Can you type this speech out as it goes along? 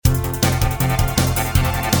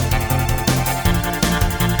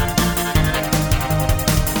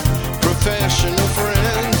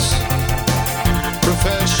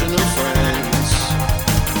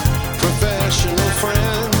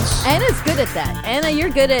good at that. Anna, you're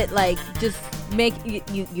good at like just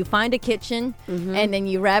you find a kitchen and then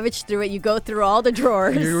you ravage through it. You go through all the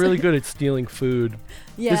drawers. You're really good at stealing food.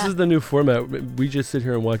 Yeah. This is the new format. We just sit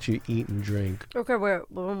here and watch you eat and drink. Okay,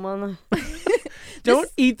 Don't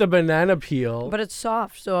eat the banana peel. but it's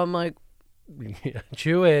soft, so I'm like,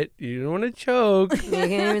 Chew it. You don't want to choke. you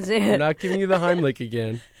can't even see I'm it. not giving you the Heimlich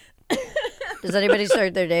again. Does anybody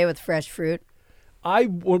start their day with fresh fruit?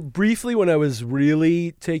 Briefly, when I was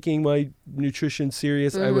really taking my nutrition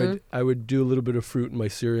serious, I would do a little bit of fruit in my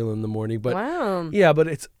cereal in the morning. But Wow. yeah, but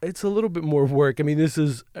it's a little bit more work. I mean,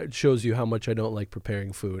 it shows you how much I don't like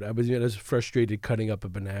preparing food. I was frustrated cutting up a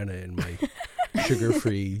banana in my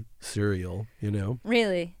sugar-free cereal.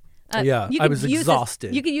 Really? Yeah, you I could was use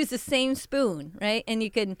exhausted. You could use the same spoon, right? And you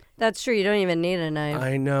could. That's true. You don't even need a knife.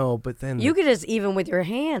 I know, but then You could just even with your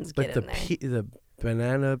hands but get the in there. the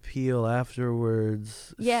banana peel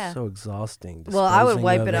afterwards. Yeah. Is so exhausting. Well, I would disposing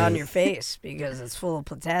wipe of it on your face because it's full of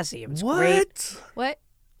potassium. It's What? great. What?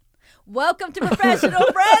 Welcome to Professional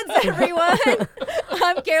Friends, everyone.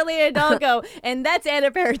 I'm Carolina Hidalgo, and that's Anna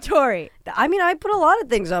Paratori. I mean, I put a lot of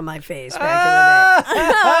things on my face back in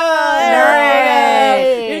the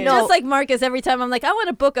day. You're just like Marcus every time I'm like, I want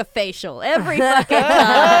to book a facial every fucking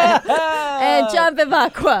time. And John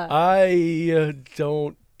Vivacqua. I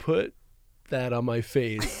don't put that on my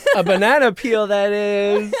face. A banana peel, that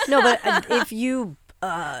is. No, but if you,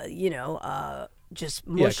 just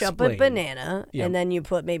mush up a explain. banana Yeah. and then you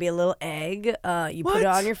put maybe a little egg, you put What? it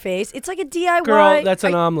on your face. It's like a DIY. Girl, that's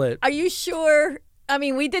an omelet. Are you sure? I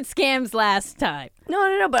mean, we did scams last time.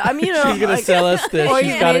 No, but I'm, She's going to sell us this. or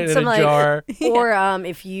She's you got made it in some, a jar. Or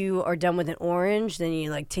if you are done with an orange, then you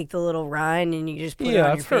like take the little rind and you just put it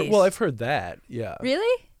Yeah, on your face. I've heard that. Yeah.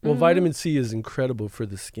 Really? Well, vitamin C is incredible for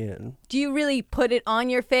the skin. Do you really put it on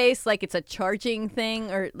your face like it's a charging thing,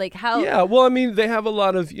 or like how? Yeah, well, I mean, they have a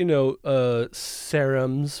lot of,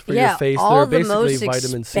 serums for your face that all are the basically most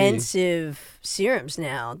vitamin C. expensive serums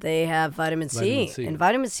now, they have vitamin C. Vitamin C. And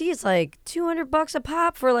vitamin C is like $200 a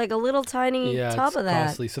pop for like a little tiny Yeah, tub it's of that.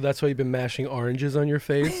 costly. So that's why you've been mashing oranges on your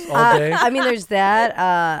face all day? I mean, there's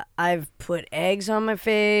that. I've put eggs on my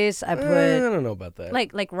face. I I put don't know about that.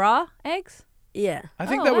 like raw eggs? yeah. I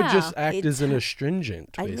think Oh, that would wow. just act It as an ti-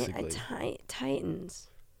 astringent, I basically. Titans.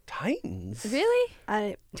 Titans? Really?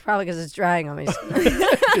 It's probably because it's drying on me. 'Cause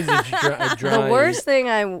it's The drying. worst thing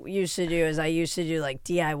I used to do is I used to do like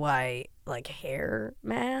DIY like hair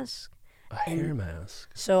mask. A hair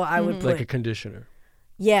mask. So I would put Like a conditioner.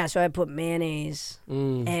 so I put mayonnaise,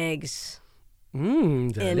 eggs, Mmm, in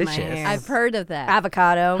my delicious. hair. I've heard of that.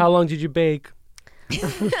 avocado. How long did you bake?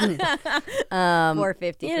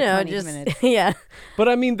 450 you for know, 20 just minutes. yeah. But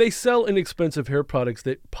I mean, they sell inexpensive hair products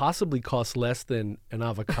that possibly cost less than an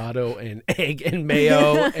avocado and egg and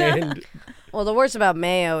mayo and Well, the worst about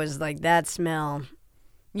mayo is like that smell.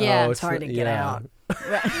 Yeah. Oh, It's hard to get out.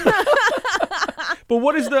 But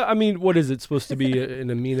what is it supposed to be? An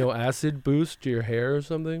amino acid boost to your hair or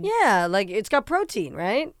something? Yeah, like it's got protein,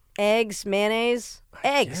 right? Eggs, mayonnaise,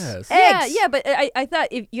 eggs. guess. Eggs. Yeah, but I thought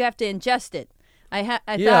if you have to ingest it. I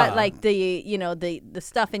Yeah. thought like the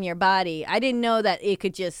stuff in your body. I didn't know that you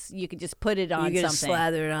could just put it on You can something.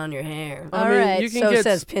 slather it on your hair. All right, you can So get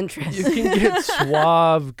says Pinterest. you can get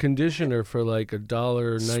Suave conditioner for like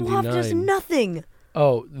 $1.99. Suave does nothing.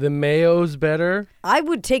 Oh, the mayo's better. I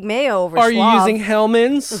would take mayo over Are you Suave. using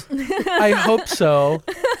Hellman's? I hope so.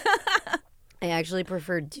 I actually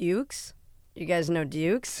prefer Dukes. You guys know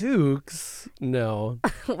Dukes? Dukes? No,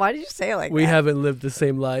 Why did you say it like we that? haven't lived the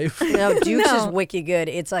same life. No, Dukes No. is wicked good.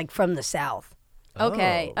 It's like from the South.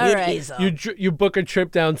 Okay, Oh. all It right. is You book a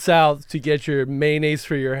trip down south to get your mayonnaise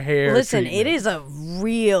for your hair. Listen, treatment. it is a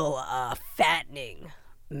real fattening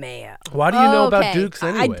mayo. Why do you know about Okay. Dukes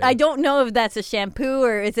anyway? I don't know if that's a shampoo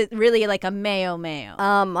or is it really like a mayo.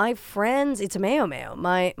 My friends, it's a mayo.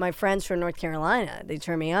 My friends from North Carolina, they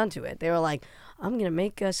turned me on to it. They were like, I'm going to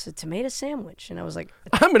make us a tomato sandwich. And I was like,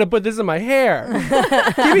 I'm gonna put this in my hair.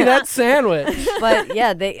 Give me that sandwich. but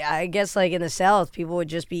yeah, I guess like in the South, people would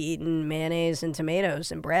just be eating mayonnaise and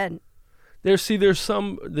tomatoes and bread. There's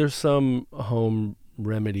some home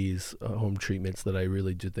remedies, home treatments that I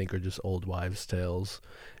really do think are just old wives' tales,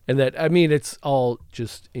 and that it's all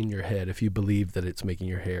just in your head. If you believe that it's making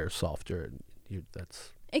your hair softer,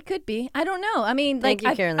 that's. It could be. I don't know. I mean, Thank like you,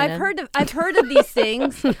 I've Carolina. heard of these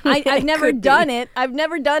things. I've never could be. done it. I've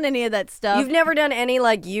never done any of that stuff. You've never done any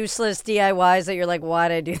like useless DIYs that you're like, why'd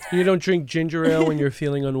I do that? You don't drink ginger ale when you're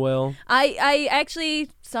feeling unwell. I actually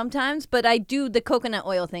sometimes, but I do the coconut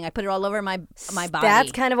oil thing. I put it all over my body.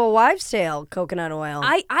 That's kind of a wives' tale, coconut oil.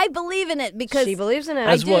 I believe in it because She believes in it.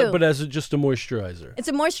 As do. what? But as just a moisturizer. it's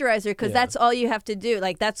a moisturizer because Yeah. that's all you have to do.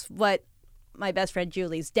 Like that's what my best friend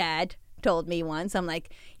Julie's dad told me once. I'm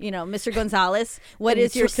like, Mr. Gonzalez, what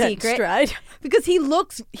is your secret? Stride. Because he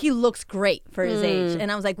looks great for his age.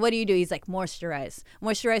 And I was like, what do you do? He's like, moisturize,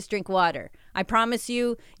 drink water. I promise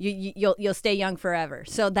you'll stay young forever.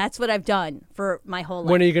 So that's what I've done for my whole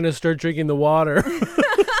life. When are you going to start drinking the water?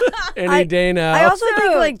 Any day now. I also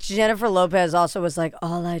think like Jennifer Lopez also was like,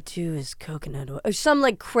 all I do is coconut oil. Or some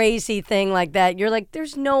like crazy thing like that. You're like,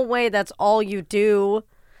 there's no way that's all you do.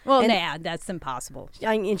 Well, that's impossible.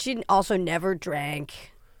 And she also never drank.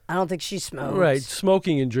 I don't think she smoked. Right.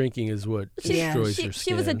 Smoking and drinking is what destroys your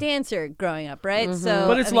skin. She was a dancer growing up, right? So,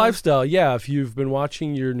 but it's lifestyle. Yeah, if you've been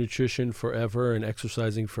watching your nutrition forever and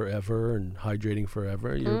exercising forever and hydrating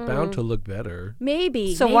forever, you're bound to look better.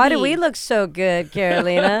 Maybe. So why do we look so good,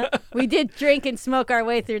 Carolina? We did drink and smoke our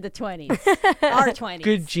way through the 20s. Our 20s.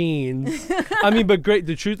 Good genes. I mean, but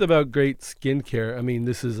the truth about great skincare, I mean,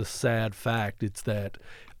 this is a sad fact. It's that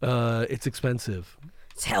it's expensive.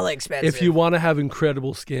 It's hella expensive. If you want to have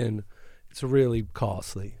incredible skin, it's really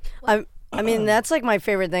costly. I mean, that's like my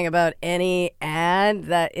favorite thing about any ad,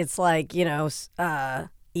 that it's like, Eva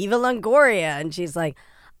Longoria, and she's like,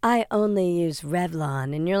 I only use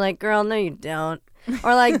Revlon. And you're like, girl, no, you don't.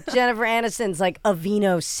 Or like Jennifer Aniston's like,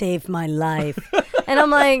 Aveeno saved my life. And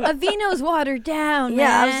I'm like, Aveeno's watered down, yeah,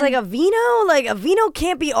 man. I was like, Aveeno? Like, Aveeno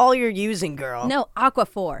can't be all you're using, girl. No,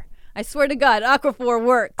 Aquaphor. I swear to God, Aquaphor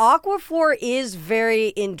works. Aquaphor is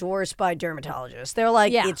very endorsed by dermatologists. They're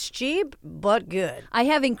like, it's cheap, but good. I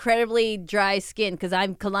have incredibly dry skin because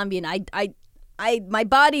I'm Colombian. My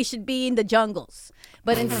body should be in the jungles,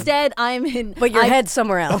 but instead I'm in. But your head's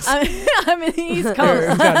somewhere else. I'm in the East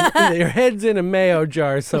Coast. Your head's in a mayo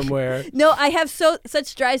jar somewhere. No, I have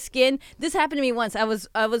such dry skin. This happened to me once. I was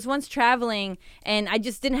once traveling and I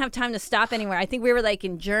just didn't have time to stop anywhere. I think we were like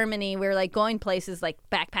in Germany. We were like going places like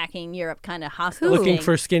backpacking Europe, kind of hostel. Looking thing.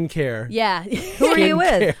 for skincare. Yeah. Who are you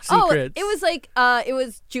with? Oh, it was like it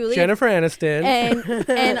was Julie, Jennifer Aniston,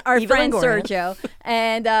 and our Eva friend Longoria. Sergio,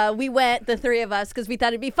 and we went, the three of us, because we thought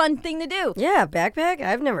it'd be a fun thing to do. Yeah, backpack?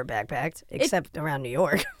 I've never backpacked, except around New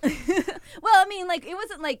York. Well, I mean, like, it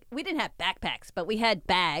wasn't like we didn't have backpacks, but we had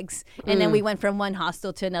bags, and then we went from one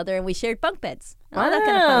hostel to another, and we shared bunk beds. All that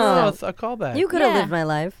kind of fun stuff. I call that. You could have Yeah. lived my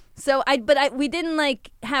life. So we didn't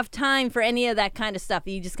like have time for any of that kind of stuff.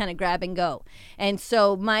 You just kind of grab and go. And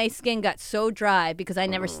so my skin got so dry because I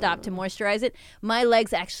never stopped to moisturize it. My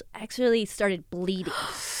legs actually started bleeding.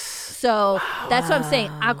 So that's what I'm saying.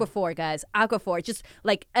 Aquaphor, guys. Aquaphor. Just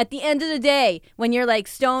like at the end of the day, when you're like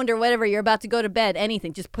stoned or whatever, you're about to go to bed,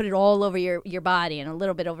 anything, just put it all over your body and a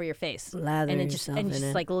little bit over your face. Lather and yourself in just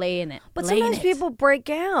it. like lay in it. But Lay in sometimes it. people break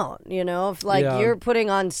out, if like Yeah. you're putting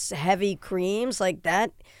on heavy creams like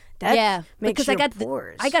that. That makes because your I got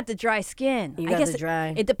pores. I got the dry skin. You I got guess the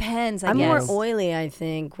dry. It depends. I'm guess. more oily, I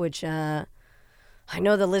think, which I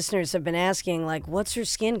know the listeners have been asking, like, what's her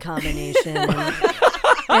skin combination?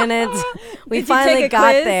 And it's we Did you finally take a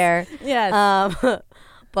got quiz? there. Yes.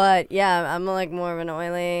 But yeah, I'm like more of an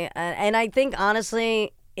oily, and I think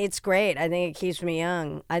honestly, it's great. I think it keeps me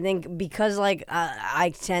young. I think because like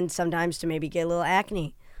I tend sometimes to maybe get a little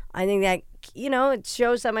acne. I think that it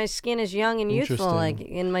shows that my skin is young and youthful, Interesting. like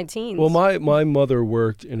in my teens. Well, my mother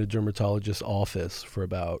worked in a dermatologist's office for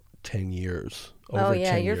about 10 years. Over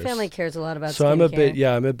yeah, 10 your years. family cares a lot about So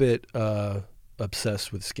skincare. I'm a bit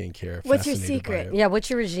obsessed with skincare. What's your fascinated by secret? it. Yeah, what's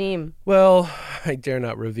your regime? Well, I dare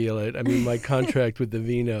not reveal it. I mean, my contract with the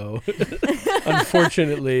Vino,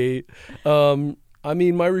 unfortunately. I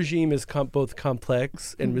mean, my regime is both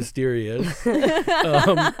complex and mysterious. And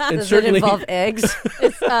Does certainly, it involve eggs?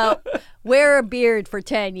 It's wear a beard for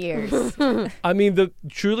 10 years. I mean,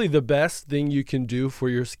 truly the best thing you can do for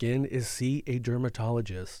your skin is see a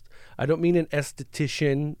dermatologist. I don't mean an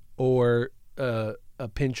esthetician or a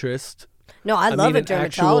Pinterest. No, I love mean a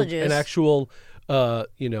dermatologist. an actual,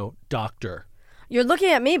 doctor. You're looking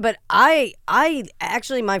at me, but I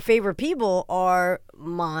actually my favorite people are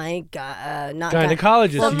my not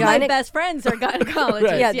Gynecologist. Well, You- my gyne- best friends are gynecologists.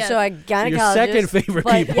 Right. Yeah, yes. so I gynecologist. Your second favorite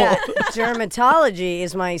but people. yeah, dermatology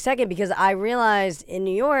is my second because I realized in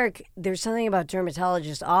New York there's something about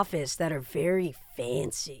dermatologist office that are very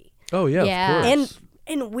fancy. Oh, yeah, Yeah. of course.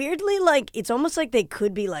 And weirdly, like it's almost like they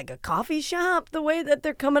could be like a coffee shop the way that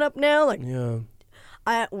they're coming up now. Like yeah.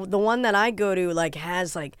 the one that I go to like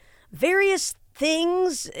has like various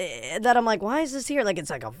things that I'm like, why is this here? Like it's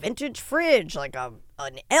like a vintage fridge, like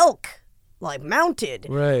an elk like mounted.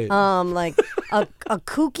 Right. Like a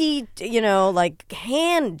kooky, like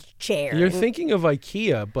hand chair. You're thinking of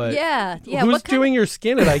IKEA, but Yeah. who's What kind doing your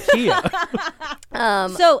skin at IKEA?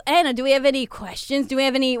 So Anna, do we have any questions? Do we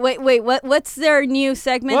have any? Wait. What's their new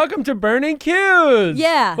segment? Welcome to Burning Cues.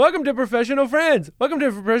 Yeah. Welcome to Professional Friends. Welcome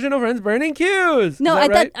to Professional Friends Burning Cues. No, Is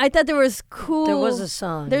that right? I thought there was cool. There was a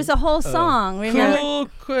song. There's a whole song. Remember, Cool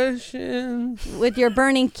questions. with your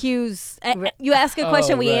burning cues. You ask a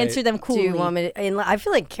question, we right. answer them Do coolly. you want me to? I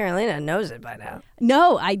feel like Carolina knows it by now.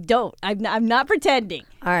 No, I don't. I'm not pretending.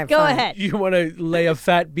 All right, Go fine. ahead. You want to lay a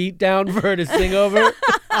fat beat down for her to sing over?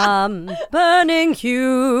 Burning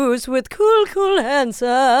cues with cool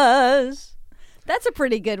answers. That's a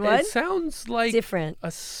pretty good one. It sounds like Different. a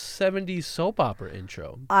 70s soap opera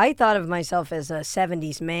intro. I thought of myself as a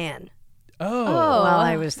 70s man Oh. while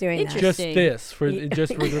I was doing that. Just Interesting. this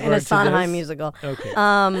just with regard In a to Sondheim this? musical. Okay.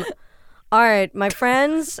 All right, my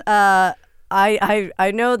friends. I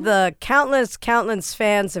know the countless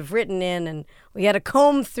fans have written in, and we had to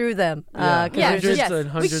comb through them. Yeah. 'Cause Yeah, there's hundreds just and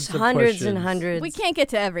hundreds of hundreds and questions. hundreds. We can't get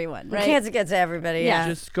to everyone, We right? can't get to everybody. Yeah.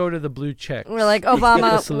 Just go to the blue check. We're like, The Obama,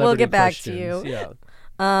 we'll celebrity get back to questions. you. Yeah.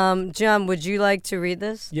 John, would you like to read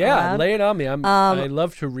this? Yeah, aloud? lay it on me. I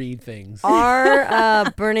love to read things.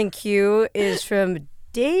 Our burning cue is from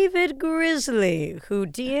David Grizzly, who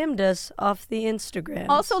DM'd us off the Instagram.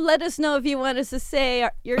 Also, let us know if you want us to say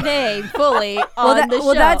your name fully on the show.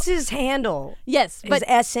 well, that's his handle. yes, His but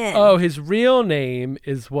SN. Oh, his real name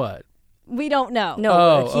is what? we don't know. No,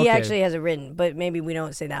 Oh, he okay. actually has it written, but maybe we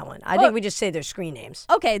don't say that one. I think we just say their screen names.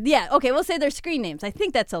 Okay, yeah. Okay, we'll say their screen names. I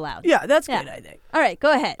think that's allowed. Yeah, that's Yeah. good, I think. All right,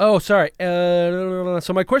 go ahead. Oh, sorry.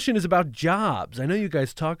 So my question is about jobs. I know you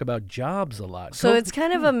guys talk about jobs a lot. So it's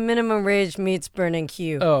kind of a minimum wage meets burning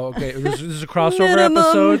cue. Oh, okay. This is a crossover minimum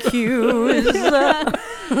episode. cues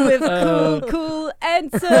With cool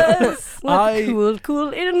answers. with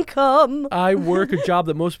cool income. I work a job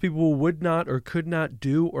that most people would not or could not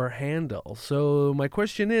do or handle. So my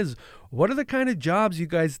question is, what are the kind of jobs you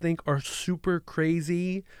guys think are super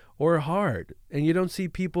crazy or hard, and you don't see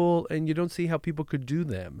people, and you don't see how people could do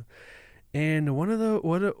them? And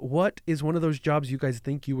what is one of those jobs you guys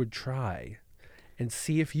think you would try and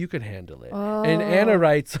see if you could handle it? And Anna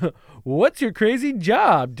writes, "What's your crazy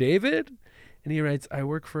job, David?" And he writes, "I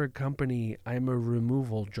work for a company. I'm a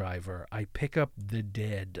removal driver. I pick up the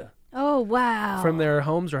dead Oh, wow. from their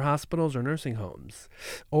homes or hospitals or nursing homes,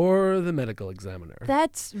 or the medical examiner."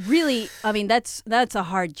 That's really, I mean, that's a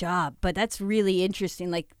hard job, but that's really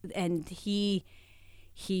interesting. Like, and he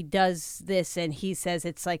does this, and he says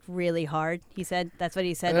it's like really hard. He said that's what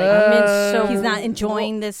he said. Like, so he's not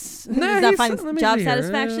enjoying this. Nah, he's not he's- let finding me job see here.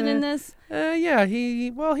 satisfaction in this. Yeah,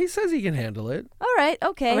 he says he can handle it. All right,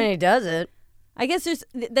 okay. I mean, he does it. I guess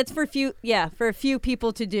that's for a few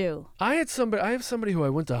people to do. I have somebody who I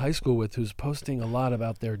went to high school with who's posting a lot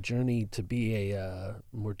about their journey to be a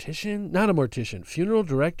funeral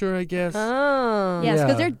director, I guess. Oh. Yes,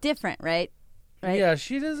 because Yeah. they're different, right? Right. Yeah,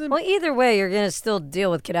 she doesn't. Well, either way, you're going to still deal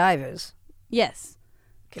with cadavers. Yes.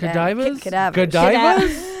 Cadivers? Cadavers.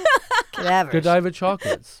 Cadivers? Cadavers. Godiva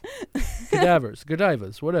chocolates.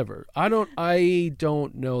 Cadavers, whatever. I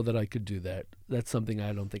don't know that I could do that. That's something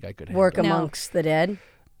I don't think I could handle. Work No. amongst the dead.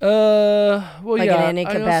 Well, Like yeah. in any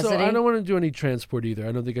I capacity? don't want to do any transport either.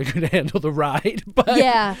 I don't think I could handle the ride. But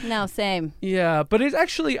Yeah. No. Same. yeah, but it's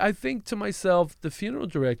actually, I think to myself, the funeral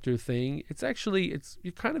director thing,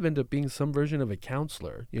 you kind of end up being some version of a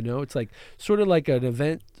counselor, It's like sort of like an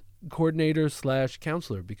event coordinator /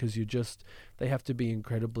 counselor, because they have to be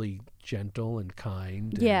incredibly gentle and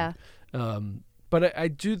kind. Yeah. But I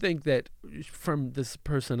do think that from this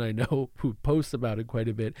person I know who posts about it quite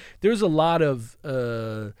a bit, there's a lot of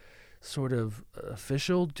sort of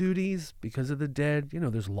official duties because of the dead.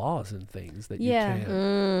 There's laws and things that Yeah. you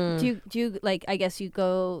can't. Do you like? I guess you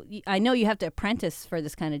go. I know you have to apprentice for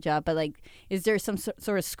this kind of job, but like, is there some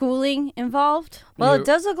sort of schooling involved? Well, Yeah. it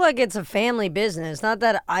does look like it's a family business. Not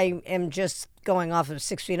that I am just going off of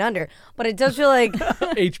 6 feet under, but it does feel like,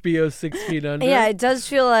 HBO 6 Feet Under. yeah, it does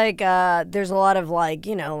feel like there's a lot of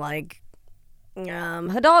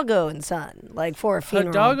Hidalgo and Son, like for a funeral.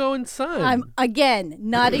 Hidalgo and Son. I'm again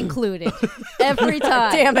not included every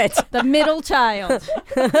time. Damn it. The middle child.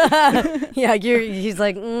 Yeah, he's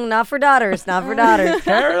like, not for daughters, not for daughters.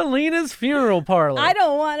 Carolina's funeral parlor. I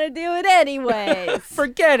don't want to do it anyways.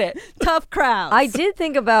 Forget it. Tough crowds. I did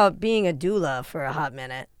think about being a doula for a hot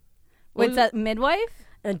minute. What's that? Midwife?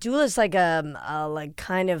 A doula is like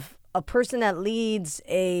kind of a person that leads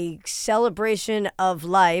a celebration of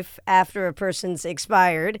life after a person's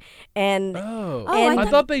expired, and Oh, I I thought-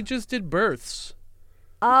 thought they just did births.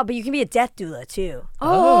 But you can be a death doula too.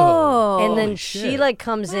 Oh. And then holy she shit. like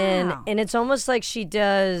comes in, Wow. and it's almost like she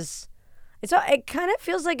does. It kind of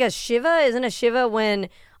feels like a shiva, isn't a shiva when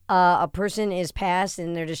a person is passed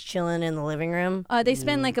and they're just chilling in the living room. They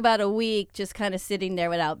spend like about a week just kind of sitting there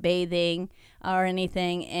without bathing or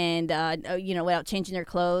anything, and without changing their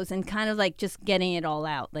clothes, and kind of like just getting it all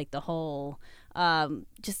out, like the whole.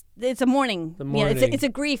 Just it's a mourning. The You know, mourning. it's a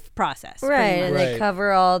grief process. pretty Right, much. and they Right.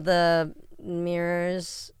 cover all the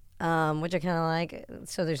mirrors, which I kind of like,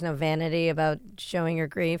 so there's no vanity about showing your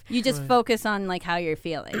grief. You just focus on like how you're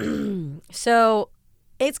feeling. So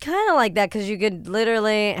it's kind of like that because you could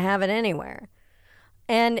literally have it anywhere.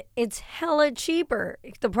 And it's hella cheaper.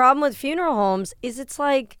 The problem with funeral homes is it's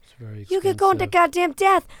like It's very you could go into expensive. goddamn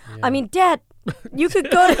death. I mean, debt. You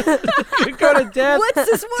could go to. You go to death. What's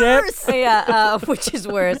this Death. worse? Yeah, which is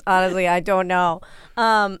worse? Honestly, I don't know.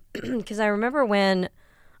 Because I remember when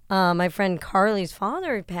my friend Carly's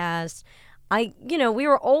father passed. We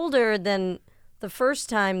were older than the first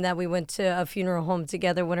time that we went to a funeral home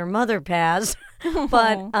together when her mother passed.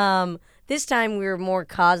 But this time we were more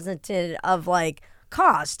cognizant of like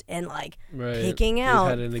cost and like Right. picking We've out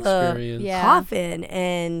had an the experience. Yeah. coffin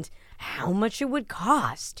and how much it would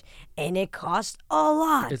cost. And it cost a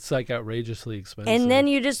lot. It's like outrageously expensive. And then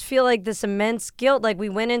you just feel like this immense guilt. Like we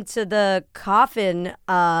went into the coffin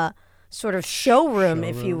sort of showroom,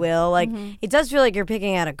 if you will. Like it does feel like you're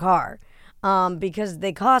picking out a car because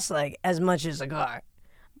they cost like as much as a car.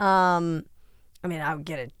 I mean, I would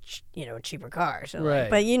get a cheaper car. So Right.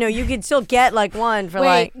 but you could still get like one for Wait,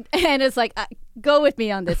 like, and it's like, go with me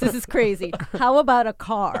on this. This is crazy. How about a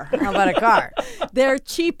car? how about a car? They're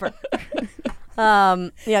cheaper. Yeah,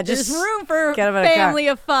 There's just room for get a about a car. family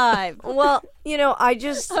of 5. well, I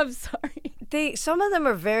just I'm sorry. some of them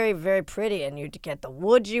are very, very pretty, and you get the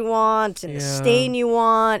wood you want and the Yeah. stain you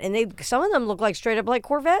want, and some of them look like straight up like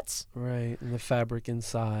Corvettes. Right, and the fabric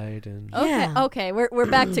inside, and Yeah. Okay, we're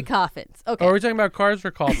back to coffins. Okay. oh, are we talking about cars or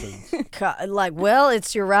coffins?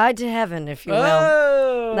 It's your ride to heaven, if you will.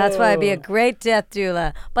 Oh, That's why I'd be a great death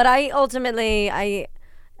doula. But I ultimately, I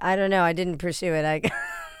don't know, I didn't pursue it.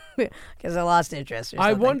 Because I lost interest. Or I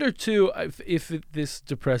something. wonder too if this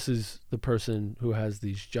depresses the person who has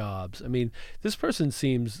these jobs. I mean, this person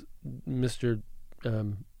seems Mr.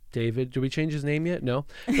 David. Do we change his name yet? No.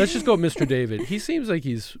 Let's just go with Mr. David. He seems like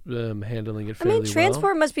he's handling it fairly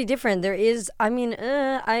transport must be different. There is,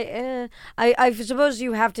 I suppose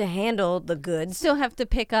you have to handle the goods. Still have to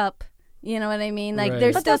pick up. You know what I mean? Like Right.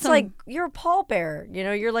 there's But still that's some like, you're a pallbearer.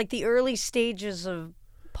 You're like the early stages of.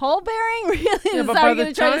 pallbearing. Really? Yeah, Is but that by you the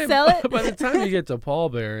gonna try to time sell it? by the time you get to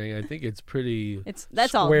pallbearing, I think it's pretty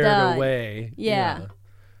That's all squared done. away. Yeah.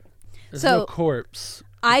 There's So, no corpse.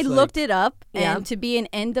 I It's like- looked it up, Yeah. and to be an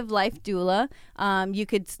end of life doula, you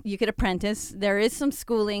could apprentice. There is some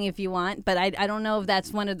schooling if you want, but I don't know if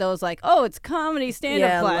that's one of those like, oh, it's comedy stand up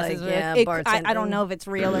Yeah, classes. like, yeah, I bartending. don't know if it's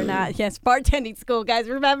real or not. Yes, bartending school, guys.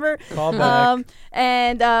 Remember? Call back.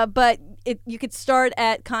 But you could start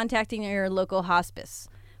at contacting your local hospice.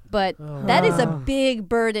 But that is a big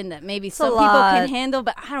burden that maybe some people lot. can handle,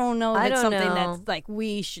 but I don't know if I it's don't something know. that's like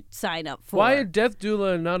we should sign up for. Why a death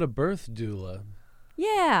doula and not a birth doula?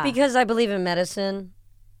 Yeah. Because I believe in medicine.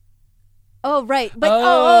 Oh, right. But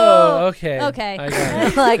okay. Okay. I got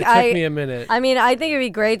it. Like, It took me a minute. I mean, I think it'd be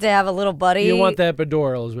great to have a little buddy. You want that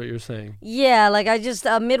epidural, is what you're saying. Yeah, like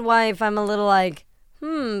a midwife, I'm a little like,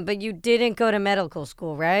 but you didn't go to medical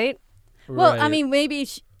school, right? Well, I Right. mean, maybe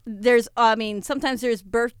sometimes there's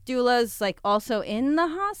birth doulas like also in the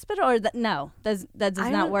hospital, or no, that does I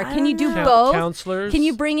not don't- work. I Can you don't do know. both? Counselors. Can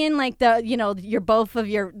you bring in like your both of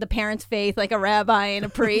the parents' faith, like a rabbi and a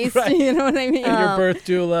priest? Right. You know what I mean? And your birth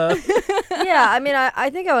doula? Yeah, I mean, I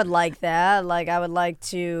think I would like that. Like, I would like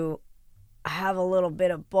to have a little bit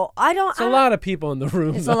of both. It's a lot of people in the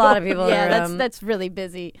room. It's though. a lot of people. Yeah, that are, that's really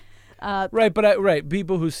busy. Right, but right,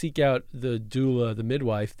 people who seek out the doula, the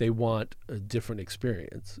midwife, they want a different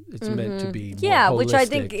experience. It's meant to be more yeah, which I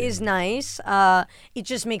think holistic is and- nice. It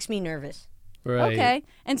just makes me nervous. right. Okay,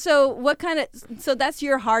 and so so that's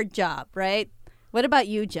your hard job, right? What about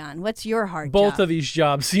you, John? What's your hard Both job? of these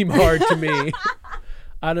jobs seem hard to me.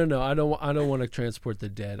 I don't know. I don't want to transport the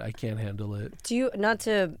dead. I can't handle it. Do you, not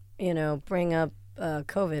to bring up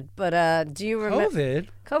COVID, but do you remember COVID.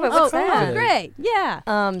 COVID? What's that? Oh, great. Yeah.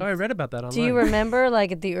 Oh, I read about that online. Do you remember,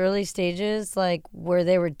 like, at the early stages, like, where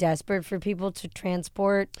they were desperate for people to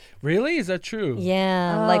transport? Really? Is that true?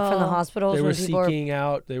 Yeah, like from the Oh. hospitals They were when people were seeking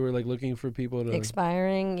out. They were like looking for people to.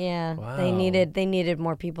 expiring. Yeah, Wow. they needed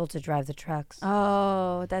more people to drive the trucks.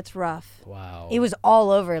 Oh, that's rough. Wow. It was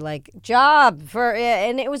all over, like, job for,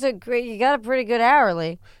 and it was you got a pretty good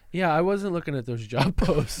hourly. Yeah, I wasn't looking at those job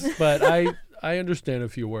posts, but I understand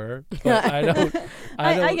if you were, but I don't.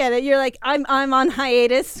 I get it. You're like, I'm on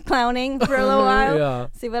hiatus clowning for a little while. Yeah.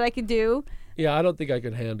 See what I could do. Yeah, I don't think I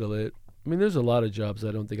could handle it. I mean, there's a lot of jobs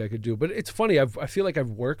I don't think I could do, but it's funny. I feel like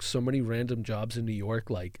I've worked so many random jobs in New York,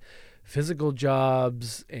 like physical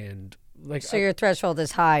jobs and like. So your threshold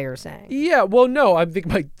is high, you're saying? Yeah, well, no, I think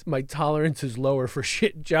my tolerance is lower for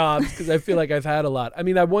shit jobs because I feel like I've had a lot. I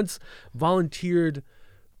mean, I once volunteered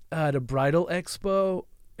at a bridal expo,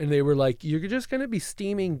 and they were like, "You're just gonna be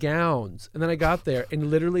steaming gowns," and then I got there,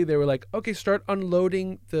 and literally they were like, "Okay, start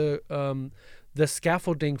unloading the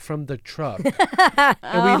scaffolding from the truck,"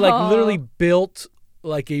 and we like literally built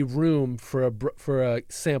like a room for a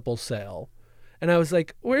sample sale. And I was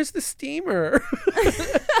like, "Where's the steamer?"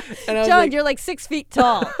 And I was John, like, you're like 6 feet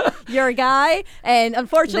tall. You're a guy, and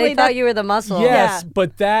unfortunately, They thought you were the muscle. yes, Yeah.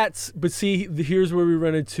 but see, here's where we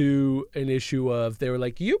run into an issue of they were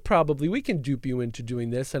like, we can dupe you into doing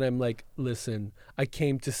this, and I'm like, listen, I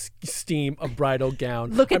came to steam a bridal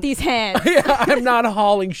gown. look at these hands. I'm not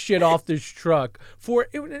hauling shit off this truck for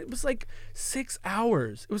it was like 6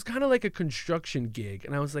 hours. It was kind of like a construction gig,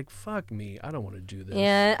 and I was like, fuck me, I don't want to do this.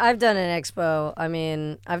 Yeah, I've done an expo. I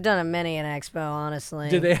mean, I've done many an expo, honestly.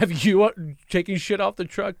 Did they have you taking shit off the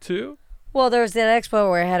truck too? Well, there was that expo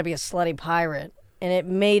where it had to be a slutty pirate. And it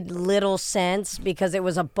made little sense because it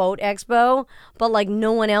was a boat expo, but like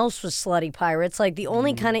no one else was slutty pirates. Like the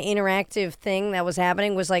only kind of interactive thing that was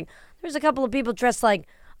happening was like there's a couple of people dressed like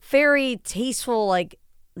very tasteful, like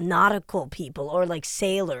nautical people or like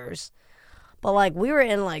sailors. But like we were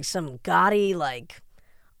in like some gaudy, like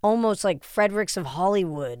almost like Fredericks of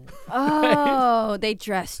Hollywood. Oh, they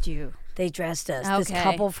dressed you. They dressed us. This Okay.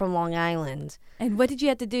 couple from Long Island. And what did you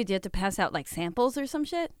have to do? Did you have to pass out like samples or some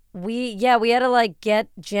shit? We had to like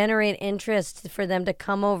generate interest for them to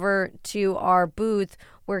come over to our booth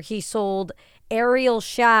where he sold aerial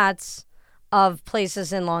shots of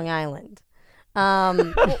places in Long Island.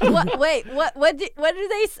 Wait, what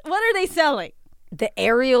are they selling? The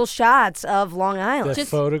aerial shots of Long Island. The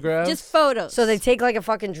photographs? Just photos. So they take like a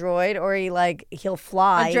fucking droid or he'll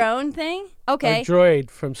fly. a drone thing? A Okay.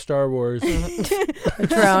 droid from Star Wars. A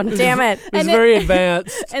drone. Damn it. It's very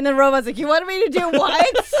advanced. And the robot's like, you wanted me to do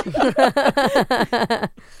what?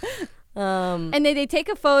 And they take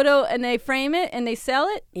a photo and they frame it and they sell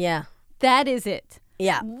it? Yeah. That is it.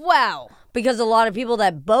 Yeah. Wow. Because a lot of people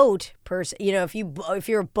that boat, if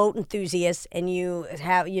you're a boat enthusiast and you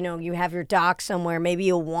have your dock somewhere, maybe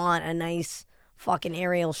you'll want a nice fucking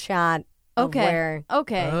aerial shot of Okay. where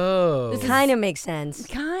Okay. Oh. it kind of makes sense.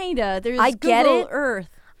 Kinda. There's I get Google it. Earth.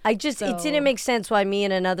 It So- didn't make sense why me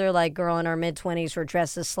and another like girl in our mid-20s were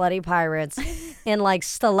dressed as slutty pirates in like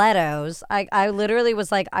stilettos. I literally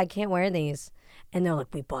was like, I can't wear these. And they're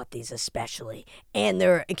like, we bought these especially, and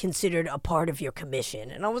they're considered a part of your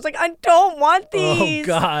commission. And I was like, I don't want these. Oh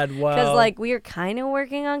God! Wow. Because like we are kind of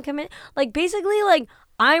working on commit. Like basically, like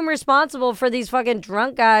I'm responsible for these fucking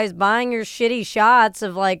drunk guys buying your shitty shots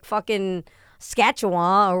of like fucking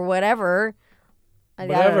Saskatchewan or whatever. I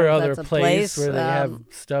don't know whatever if other that's a place where they have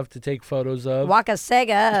stuff to take photos of.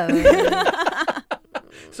 Wakasega.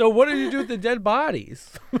 So what did you do with the dead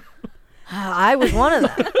bodies? I was one of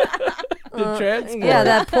them. The transport. Yeah,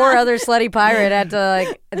 that poor other slutty pirate had to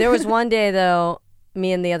like. There was one day though,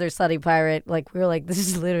 me and the other slutty pirate, like we were like, this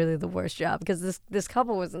is literally the worst job because this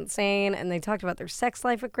couple was insane and they talked about their sex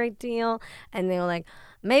life a great deal and they were like,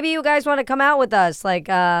 maybe you guys want to come out with us, like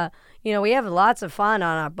we have lots of fun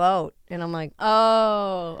on our boat. And I'm like,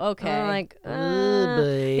 Oh, okay. I'm like, Oh,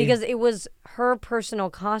 boy. because it was her personal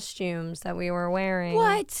costumes that we were wearing.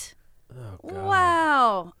 What? Oh, God.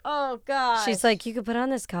 Wow. Oh, God. She's like, you could put on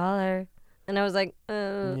this collar. And I was like,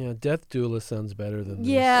 Yeah, Death Doula sounds better than this.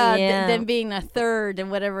 Yeah, Yeah. than being a third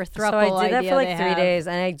and whatever throuple so I did that idea for like they 3 have. days.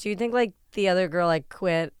 And I do think like the other girl like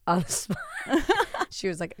quit on the spot. She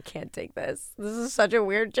was like, I can't take this. This is such a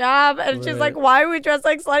weird job. And she's like, Right. why are we dressed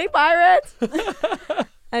like slutty pirates?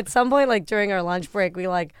 At some point, like during our lunch break, we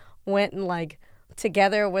like went and like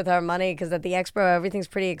together with our money because at the expo everything's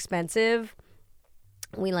pretty expensive.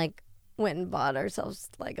 We like went and bought ourselves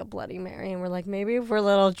like a Bloody Mary, and we're like, maybe if we're a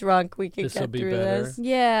little drunk, we can This'll get be through better. this.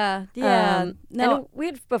 Yeah. No, No, and we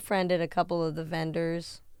had befriended a couple of the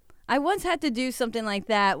vendors. I once had to do something like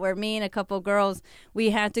that where me and a couple girls,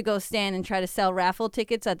 we had to go stand and try to sell raffle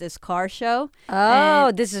tickets at this car show. Oh,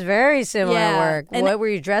 And- this is very similar Yeah, work. and- What were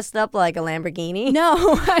you dressed up like, a Lamborghini? No,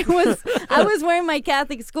 I was wearing my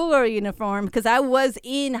Catholic schoolgirl uniform because I was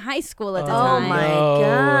in high school at the Oh time. my No.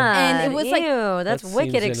 god! And it was like- ew, that's That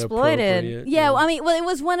wicked seems exploited. inappropriate. Yeah, I mean, well, it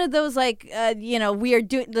was one of those like, we are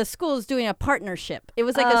doing the school's doing a partnership. It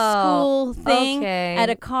was like a school thing okay. at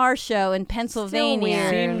a car show in Pennsylvania. weird.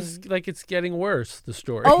 Seems like it's getting worse, the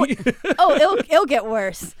story. It'll get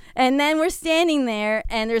worse. And then we're standing there,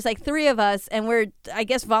 and there's like three of us, and we're, I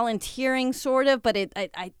guess, volunteering sort of. But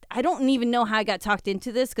I don't even know how I got talked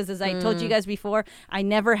into this because, as I told you guys before, I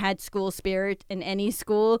never had school spirit in any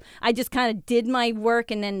school. I just kind of did my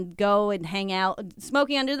work and then go and hang out,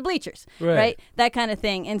 smoking under the bleachers, right? That kind of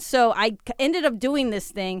thing. And so I ended up doing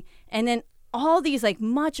this thing, and then all these like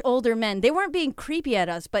much older men, they weren't being creepy at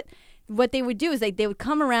us, but what they would do is they would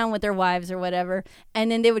come around with their wives or whatever,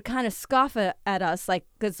 and then they would kind of scoff at us, like,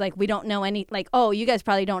 because like we don't know any, like, oh, you guys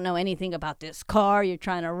probably don't know anything about this car you're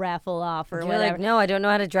trying to raffle off or You're whatever. like, no, I don't know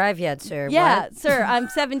how to drive yet, sir. Yeah, What? sir, I'm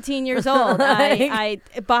 17 years old. I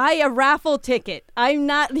buy a raffle ticket. I'm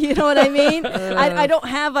not, you know what I mean? I don't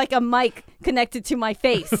have like a mic connected to my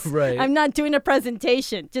face. Right. I'm not doing a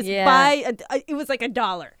presentation. Just Yeah. buy, it was like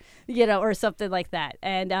 $1. Or something like that.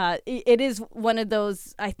 And it is one of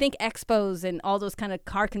those, I think, expos and all those kind of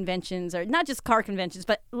car conventions, or not just car conventions,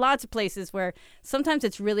 but lots of places where sometimes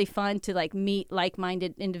it's really fun to like meet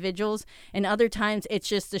like-minded individuals, and other times it's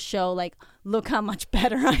just to show like, look how much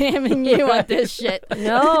better I am than you at this shit.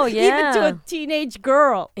 No, yeah. Even to a teenage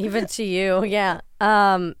girl. Even to you, yeah.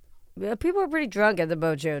 People were pretty drunk at the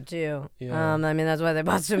boat show too. Yeah. I mean, that's why they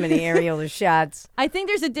bought so many aerial shots. I think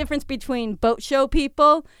there's a difference between boat show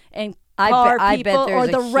people and I car bet people, there's or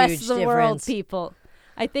a the rest huge of the world difference. people.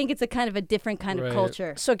 I think it's a kind of a different kind of Right.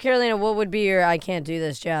 culture. So, Carolina, what would be your I can't do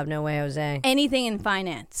this job? No way, Jose. Anything in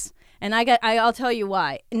finance. And I'll tell you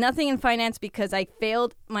why. Nothing in finance because I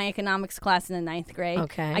failed my economics class in the 9th grade.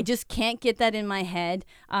 Okay. I just can't get that in my head.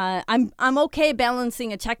 I'm okay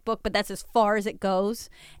balancing a checkbook, but that's as far as it goes.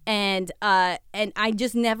 And I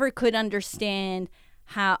just never could understand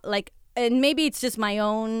how, like, and maybe it's just my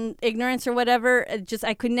own ignorance or whatever.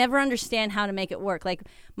 I could never understand how to make it work. Like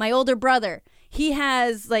my older brother, he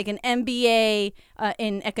has like an MBA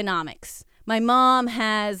in economics. My mom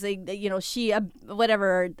has a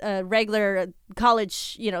regular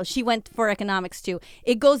college, she went for economics too.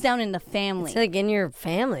 It goes down in the family. It's like in your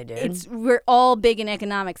family, dude. We're all big in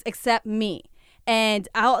economics except me. And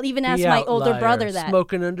I'll even ask The my older outlier, brother that.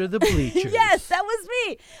 smoking under the bleachers. Yes, that was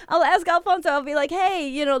me. I'll ask Alfonso. I'll be like,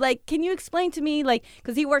 "Hey, can you explain to me, like,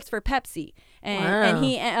 because he works for Pepsi, and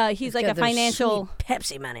he's like Got a those financial sweet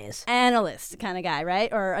Pepsi monies. analyst kind of guy, right,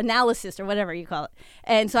 or analyst or whatever you call it."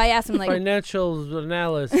 And so I asked him, like, Financial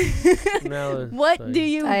analysis. "What do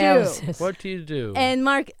you do?" Dialysis. What do you do? And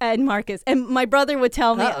Marcus and my brother would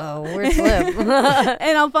tell me. Uh-oh, weird slip.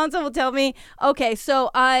 And Alfonso will tell me, okay, so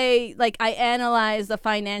I analyze the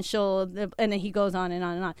financial, and then he goes on and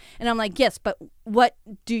on and on. And I'm like, yes, but what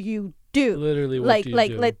do you do? Literally, what do you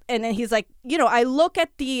do? And then he's like, I look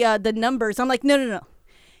at the numbers. I'm like, no.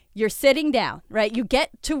 You're sitting down, right? You get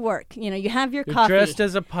to work. You have your You're coffee. dressed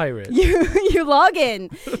as a pirate. You log in.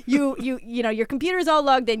 Your computer's all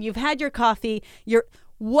logged in. You've had your coffee.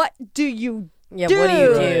 What do you Yeah, do? what do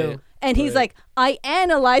you Right. do? And he's like, I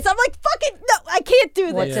analyze. I'm like, fucking no, I can't do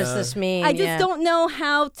this. What Yeah. does this mean? I just Yeah. don't know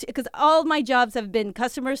how to, because all my jobs have been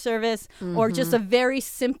customer service or just a very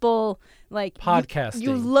simple, like, Podcasting.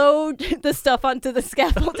 You load the stuff onto the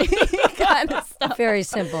scaffolding kind of stuff. Very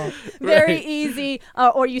simple. Very Right. easy.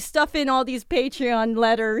 Or you stuff in all these Patreon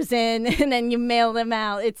letters in and then you mail them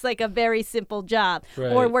out. It's like a very simple job. Or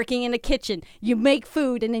Right. working in a kitchen. You make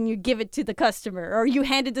food and then you give it to the customer. Or you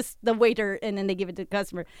hand it to the waiter and then they give it to the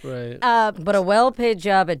customer. Right. But a well-paid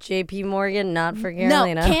job at J.P. Morgan, not for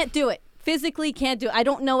Carolina. No, can't do it. Physically can't do it. I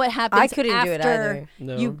don't know what happens I couldn't after do it either.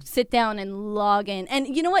 No. you sit down and log in.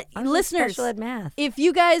 And you know what, I was in listeners, special ed math. if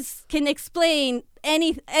you guys can explain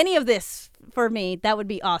any of this for me, that would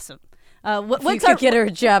be awesome. If you could get her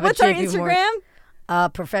a job what's at our J.P. Instagram?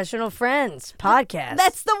 Morgan. Professional Friends podcast.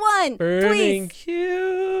 That's the one. Burning Please.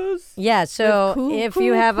 cues. Yeah, so Cool, if cool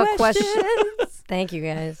you have a question. questions. Thank you,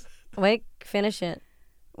 guys. Wait, finish it.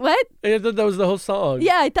 What? I thought that was the whole song.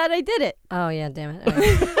 Yeah, I thought I did it. Oh, yeah, damn it. All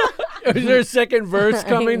right. Is there a second verse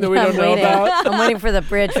coming that we I'm don't know waiting. about? I'm waiting for the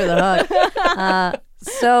bridge for the hook.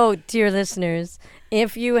 So, dear listeners,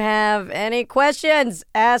 if you have any questions,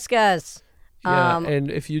 ask us. Yeah, and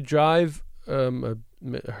if you drive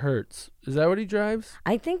Hertz. Is that what he drives?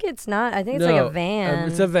 I think it's not. I think it's like a van.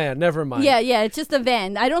 It's a van. Never mind. Yeah, it's just a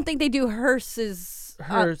van. I don't think they do hearses.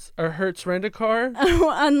 Hertz or Hertz rent-a-car?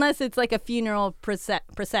 Unless it's like a funeral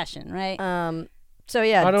procession, right? So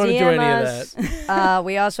yeah, I don't want to do DM any us. of that.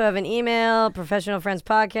 We also have an email,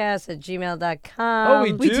 professionalfriendspodcast@gmail.com. Oh,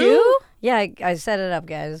 we we do? Yeah, I set it up,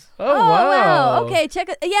 guys. Oh, wow. Okay, check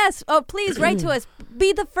it. Yes. Oh, please write to us.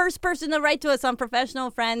 Be the first person to write to us on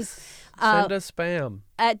Professional Friends Send us spam.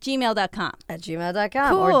 at gmail.com. At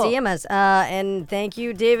gmail.com or Cool. DM us. And thank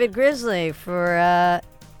you, David Grizzly, for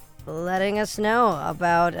letting us know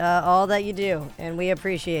about all that you do, and we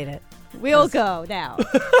appreciate it. We'll go now.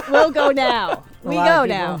 We'll go now. We A lot go of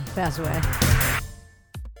people now. pass away.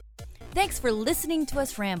 Thanks for listening to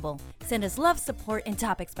us ramble. Send us love, support, and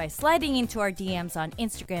topics by sliding into our DMs on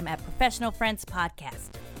Instagram at Professional Friends Podcast.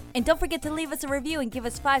 And don't forget to leave us a review and give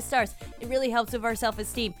us 5 stars. It really helps with our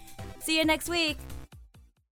self-esteem. See you next week.